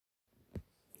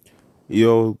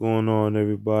Yo, what's going on,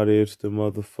 everybody? It's the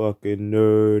motherfucking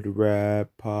Nerd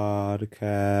Rap Podcast.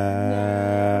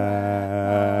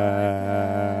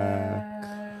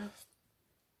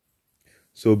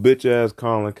 So, bitch ass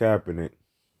Colin Kaepernick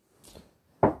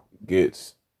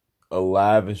gets a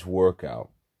lavish workout.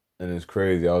 And it's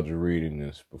crazy. I was just reading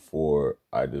this before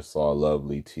I just saw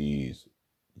Lovely T's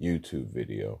YouTube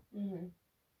video. Mm-hmm.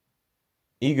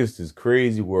 He gets this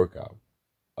crazy workout.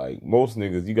 Like, most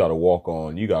niggas, you gotta walk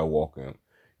in.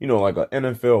 You know, like an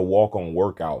NFL walk-on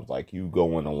workout. Like, you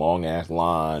go in a long-ass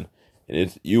line, and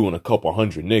it's you and a couple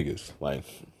hundred niggas. Like,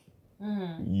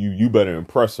 you better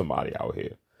impress somebody out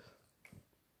here.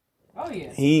 Oh,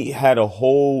 yeah. He had a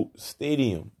whole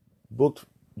stadium booked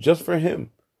just for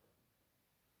him.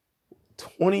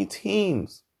 20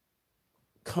 teams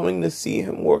coming to see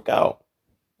him work out.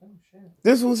 Oh, shit.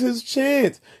 This was his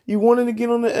chance. You wanted to get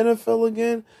on the NFL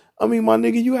again? I mean, my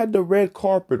nigga, you had the red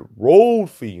carpet rolled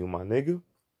for you, my nigga.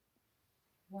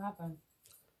 What happened?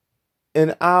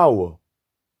 An hour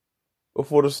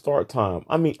before the start time.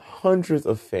 I mean, hundreds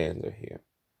of fans are here.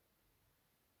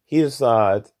 He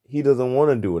decides he doesn't want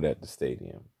to do it at the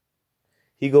stadium.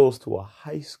 He goes to a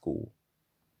high school.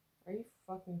 Are you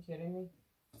fucking kidding me?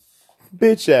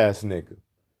 Bitch ass nigga.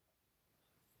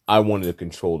 I wanted to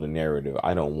control the narrative.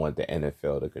 I don't want the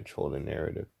NFL to control the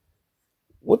narrative.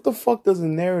 What the fuck does the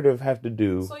narrative have to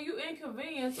do? So you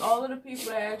inconvenience all of the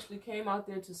people that actually came out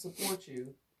there to support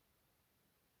you.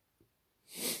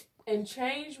 And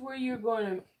change where you're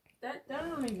going to... That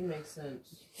don't even make sense.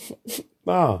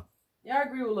 Nah. Yeah, I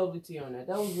agree with Lovely T on that.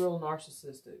 That was real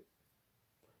narcissistic.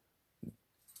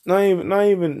 Not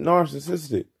even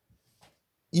narcissistic.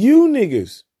 You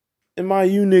niggas. And by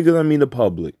you niggas, I mean the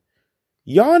public.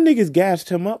 Y'all niggas gassed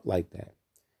him up like that.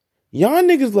 Y'all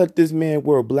niggas let this man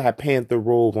wear Black Panther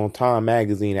robes on Time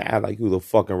Magazine and act like he was a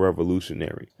fucking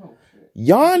revolutionary. Oh, shit.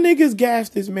 Y'all niggas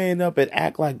gassed this man up and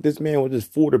act like this man was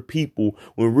just for the people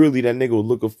when really that nigga was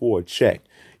looking for a check.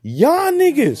 Y'all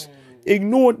niggas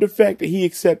ignored the fact that he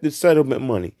accepted settlement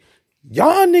money.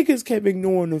 Y'all niggas kept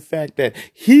ignoring the fact that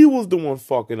he was the one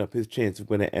fucking up his chance to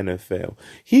win the NFL.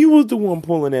 He was the one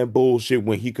pulling that bullshit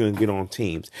when he couldn't get on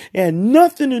teams. It had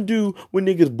nothing to do with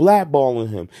niggas blackballing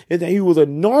him. It's that he was a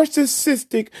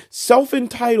narcissistic,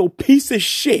 self-entitled piece of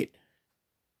shit.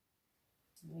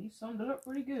 He summed it up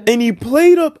pretty good. And he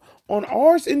played up on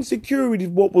our insecurities,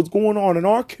 what was going on in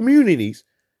our communities,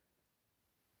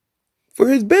 for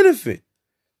his benefit.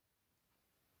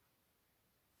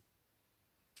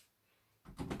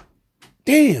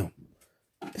 Damn.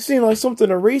 It seemed like something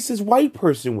a racist white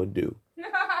person would do.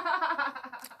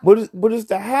 But it's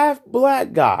the half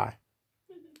black guy.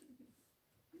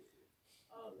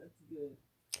 Oh, that's good.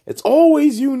 It's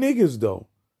always you niggas, though.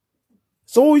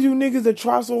 It's always you niggas that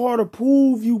try so hard to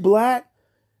prove you black.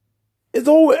 It's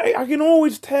always, I can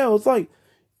always tell. It's like,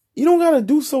 you don't gotta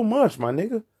do so much, my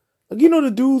nigga. Like, you know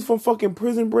the dudes from fucking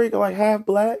Prison Break are like half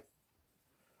black?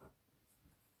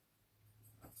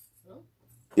 Huh?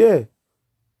 Yeah.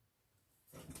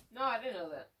 No, I didn't know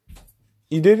that.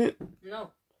 You didn't? No.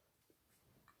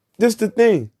 That's the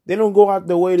thing. They don't go out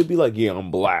their way to be like, yeah, I'm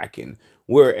black and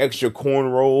wear extra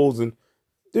cornrows, and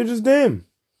they're just them.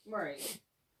 Right.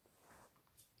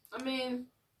 I mean...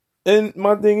 And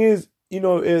my thing is, you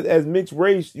know, as mixed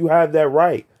race, you have that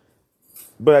right.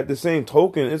 But at the same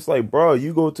token, it's like, bro,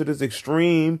 you go to this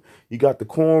extreme, you got the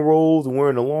cornrows and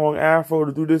wearing the long afro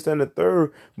to do this and the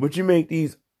third, but you make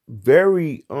these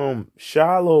very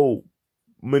shallow,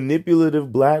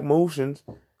 manipulative black motions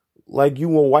like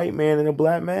you a white man in a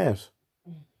black mask.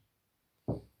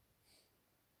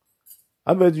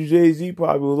 I bet you Jay-Z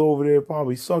probably was over there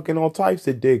probably sucking all types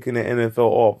of dick in the NFL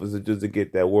office just to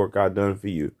get that workout done for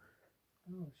you.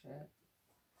 Oh, shit.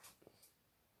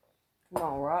 Come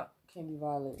on, Rock. Can't be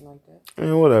violating like that.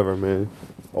 Man, whatever, man.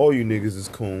 All you niggas is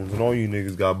coons, and all you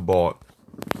niggas got bought.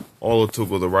 All it took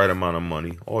was the right amount of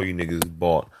money. All you niggas is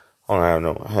bought. I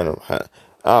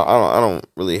don't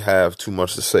really have too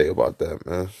much to say about that,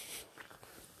 man.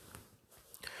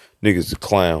 Niggas are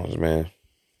clowns, man.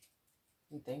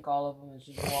 You think all of them is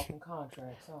just walking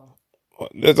contracts, huh?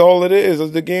 That's all it is.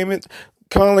 That's the game.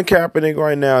 Colin Kaepernick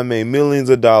right now made millions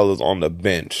of dollars on the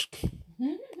bench.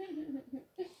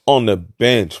 On the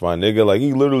bench, my nigga. Like,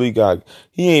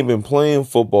 he ain't been playing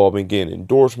football, been getting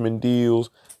endorsement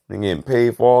deals, been getting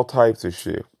paid for all types of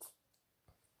shit.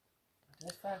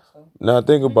 That's facts, though. Now,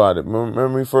 think about it.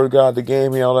 Remember he first got the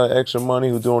game, he had all that extra money,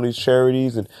 he was doing these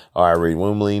charities, and, I raised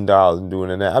 $1 million and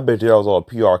doing that. I bet you that was all a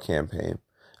PR campaign.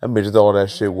 I bet you that's all that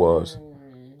shit was.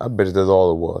 I bet you that's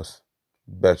all it was.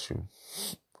 Bet you.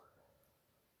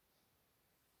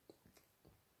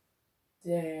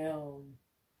 Damn.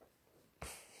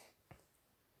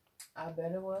 I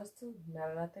bet it was too. Now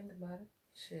that I think about it,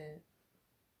 shit,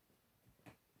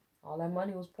 all that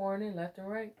money was pouring in left and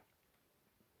right.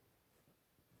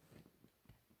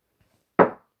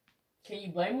 Can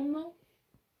you blame him though?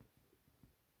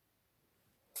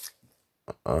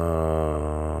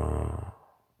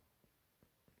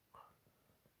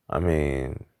 I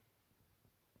mean,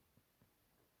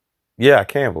 yeah, I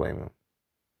can't blame him.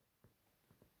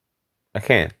 I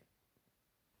can't.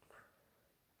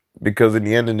 Because at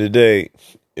the end of the day,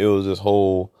 it was this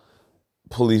whole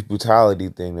police brutality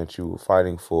thing that you were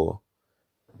fighting for,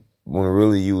 when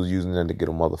really you was using them to get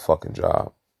a motherfucking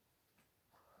job.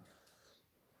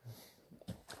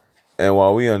 And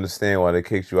while we understand why they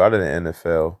kicked you out of the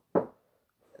NFL,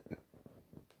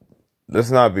 let's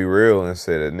not be real and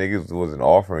say that niggas wasn't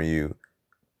offering you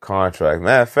contracts.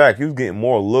 Matter of fact, you was getting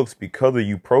more looks because of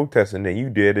you protesting than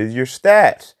you did as your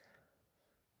stats.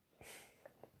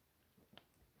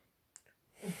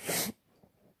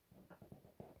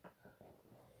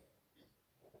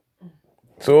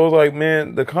 So it was like,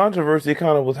 man, the controversy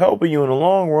kind of was helping you in the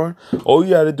long run. All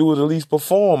you had to do was at least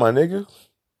perform, my nigga.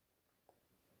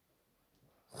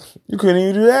 You couldn't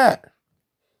even do that.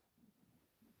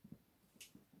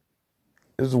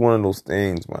 This is one of those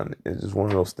things, man. It's just one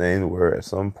of those things where at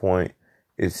some point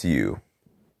it's you.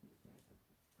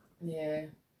 Yeah.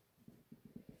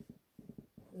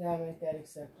 You gotta make that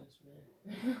acceptance,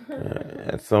 man.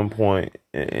 At some point,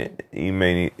 you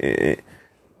may need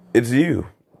it's you.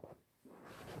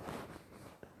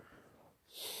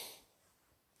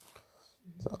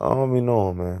 So I don't be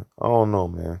knowing, man. I don't know,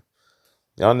 man.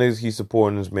 Y'all niggas keep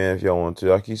supporting this man if y'all want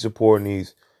to. I keep supporting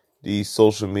these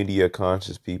social media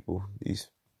conscious people, these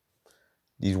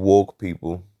woke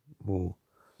people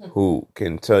who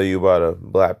can tell you about a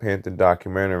Black Panther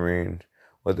documentary and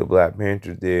what the Black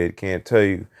Panthers did. Can't tell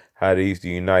you how they used to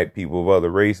unite people of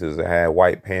other races that had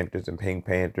white Panthers and pink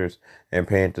Panthers and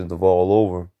Panthers of all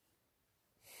over.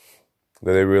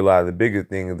 But they realize the biggest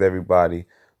thing is everybody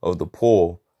of the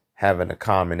poor having a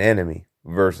common enemy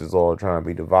versus all trying to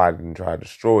be divided and try to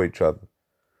destroy each other.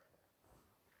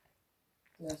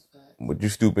 That's right. But you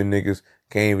stupid niggas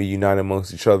can't even unite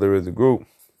amongst each other as a group.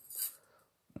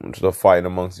 Start fighting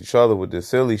amongst each other with this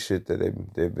silly shit that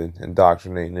they've been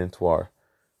indoctrinating into our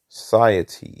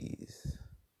societies.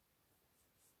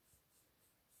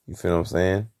 You feel what I'm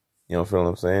saying? You don't feel what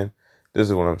I'm saying? This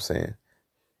is what I'm saying.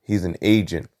 He's an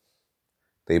agent.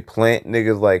 They plant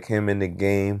niggas like him in the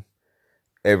game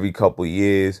every couple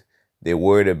years. They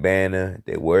wear the banner,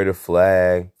 they wear the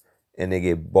flag, and they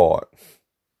get bought.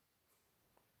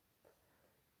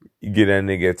 You get that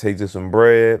nigga takes some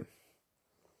bread.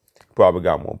 Probably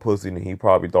got more pussy than he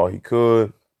probably thought he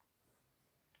could.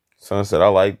 Son said, "I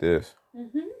like this.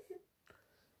 Mm-hmm.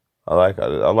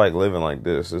 I like living like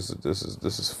this.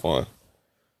 This is fun."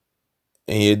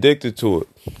 And he addicted to it.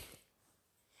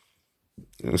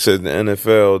 It says the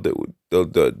NFL that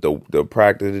the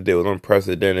practice that they was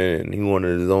unprecedented, and he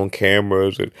wanted his own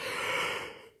cameras, and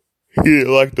he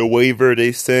didn't like the waiver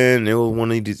they sent. It was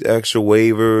one of these extra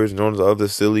waivers and all this other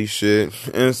silly shit.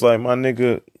 And it's like, my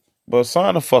nigga, but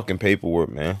sign the fucking paperwork,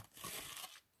 man.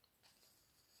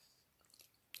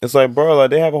 It's like, bro,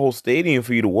 like they have a whole stadium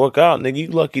for you to work out, nigga. You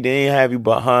lucky they ain't have you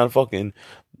behind fucking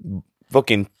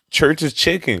Church's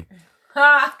Chicken.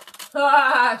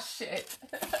 Shit.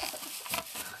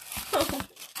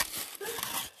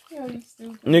 Yo, you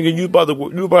stupid. Nigga, you about to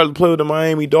play with the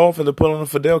Miami Dolphins to put on a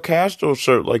Fidel Castro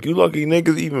shirt. Like, you lucky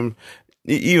niggas even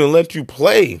let you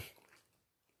play.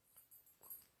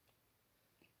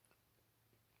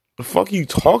 The fuck are you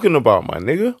talking about, my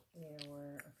nigga? Yeah,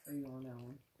 word. I feel you on that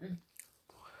one.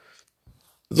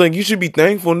 It's like, you should be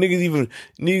thankful niggas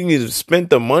even spent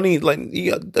the money. Like,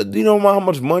 you know how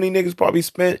much money niggas probably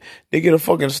spent? They get a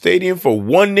fucking stadium for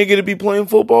one nigga to be playing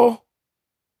football?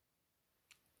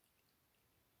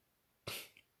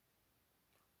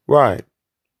 Right.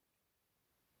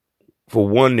 For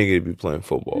one nigga to be playing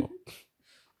football.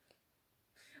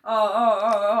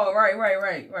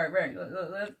 Right.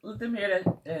 Let them hear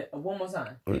that one more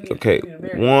time. Okay,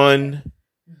 one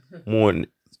more.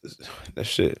 That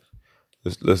shit.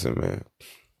 Listen, man.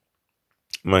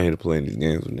 I'm not here to play these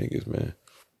games with niggas, man.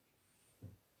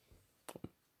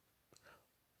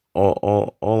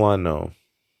 All I know.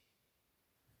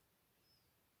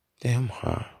 Damn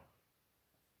high.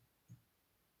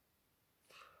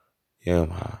 Yeah,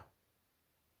 I'm high.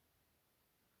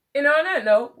 And on that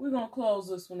note, we're gonna close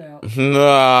this one out.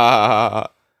 Nah.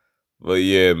 But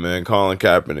yeah, man, Colin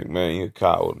Kaepernick, man, you a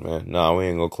coward, man. Nah, we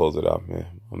ain't gonna close it out, man.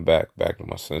 I'm back to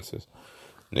my senses.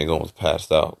 Nigga almost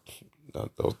passed out.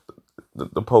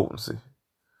 The potency.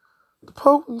 The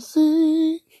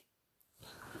potency.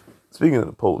 Speaking of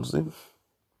the potency.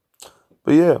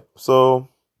 But yeah, so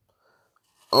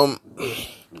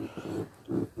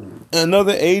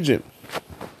another agent,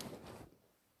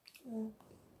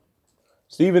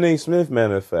 Stephen A. Smith,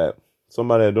 matter of fact,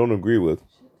 somebody I don't agree with,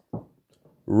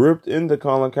 ripped into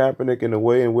Colin Kaepernick in a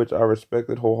way in which I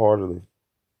respected wholeheartedly.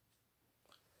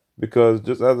 Because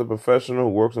just as a professional who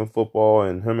works in football,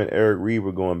 and him and Eric Reid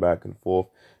were going back and forth.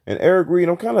 And Eric Reid,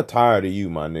 I'm kind of tired of you,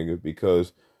 my nigga,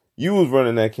 because you was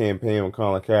running that campaign with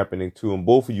Colin Kaepernick too, and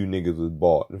both of you niggas was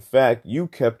bought. In fact, you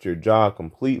kept your job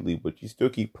completely, but you still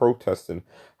keep protesting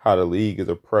how the league is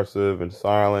oppressive and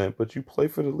silent, but you play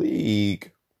for the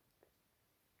league.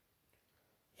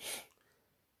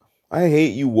 I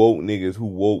hate you woke niggas who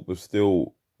woke but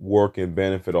still work and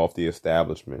benefit off the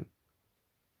establishment.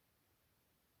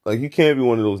 Like, you can't be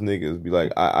one of those niggas be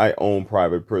like, I own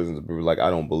private prisons, but be like, I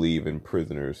don't believe in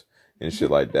prisoners and shit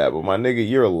like that. But my nigga,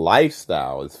 your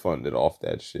lifestyle is funded off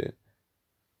that shit.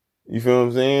 You feel what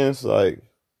I'm saying? It's like,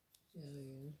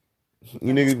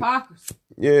 you niggas,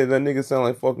 yeah, that nigga sound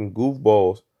like fucking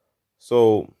goofballs.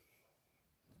 So,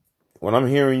 when I'm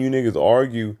hearing you niggas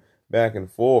argue back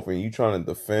and forth and you trying to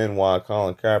defend why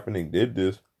Colin Kaepernick did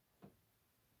this,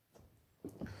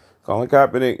 Colin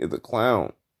Kaepernick is a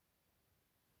clown.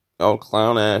 Oh,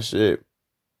 clown ass shit.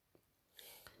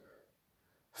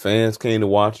 Fans came to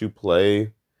watch you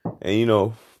play. And, you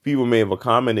know, people may have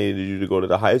accommodated you to go to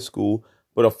the high school.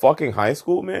 But a fucking high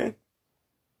school, man?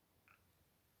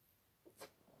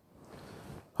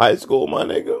 High school, my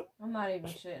nigga? I'm not even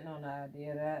shitting on the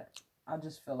idea of that. I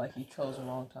just feel like you chose the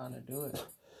wrong time to do it.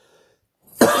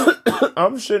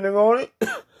 I'm shitting on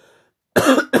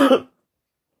it.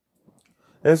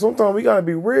 And sometimes we gotta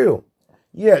be real.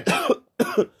 Yeah,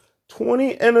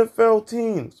 20 NFL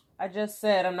teams. I just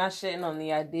said I'm not shitting on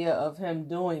the idea of him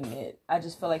doing it. I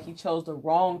just feel like he chose the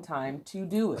wrong time to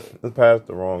do it. It's past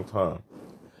the wrong time.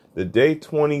 The day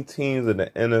 20 teams in the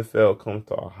NFL come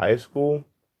to a high school,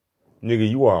 nigga,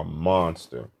 you are a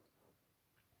monster.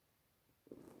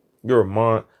 You're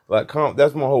a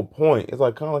that's my whole point. It's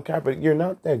like, Colin Kaepernick, you're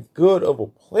not that good of a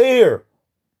player.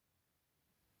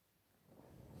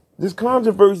 This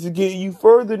controversy is getting you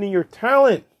further than your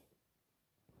talent.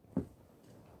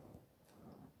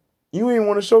 You ain't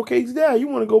want to showcase that. You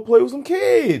want to go play with some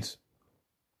kids.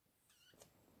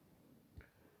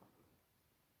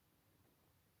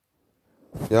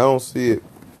 Yeah, I don't see it.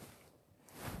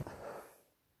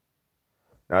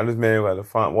 Now this man got to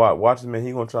find. Watch this man.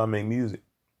 He gonna try to make music.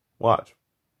 Watch.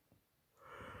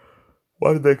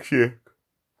 Watch that shit.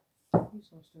 You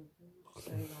so stupid. You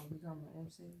say you're gonna become an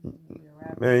MC? You're gonna be a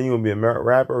rapper? Man, you gonna be a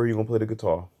rapper or you gonna play the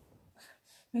guitar?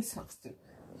 He's so stupid.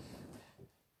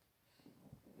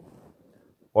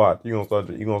 What? You gonna start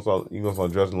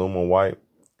dressing a little more white?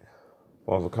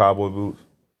 On some cowboy boots?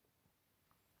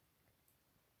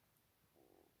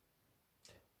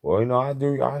 Well, you know,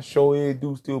 I sure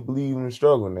do still believe in the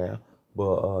struggle now.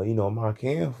 But you know, my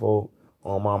kinfolk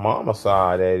on my mama's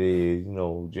side, that is, you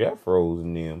know, Jeffros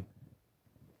and them.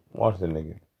 Watch the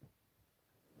nigga.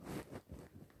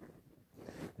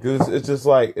 Cause it's just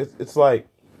like it's like,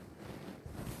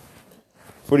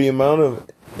 for the amount of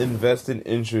invested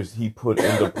interest he put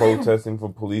into protesting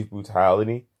for police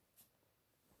brutality,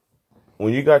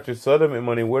 when you got your settlement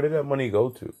money, where did that money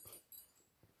go to?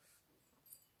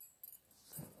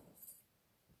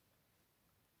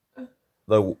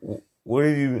 Like, what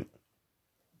did you?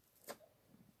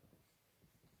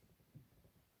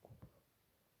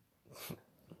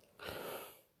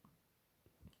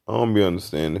 I don't be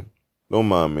understanding. Don't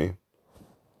mind me.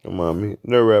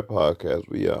 Nerd Rap Podcast,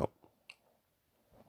 we out.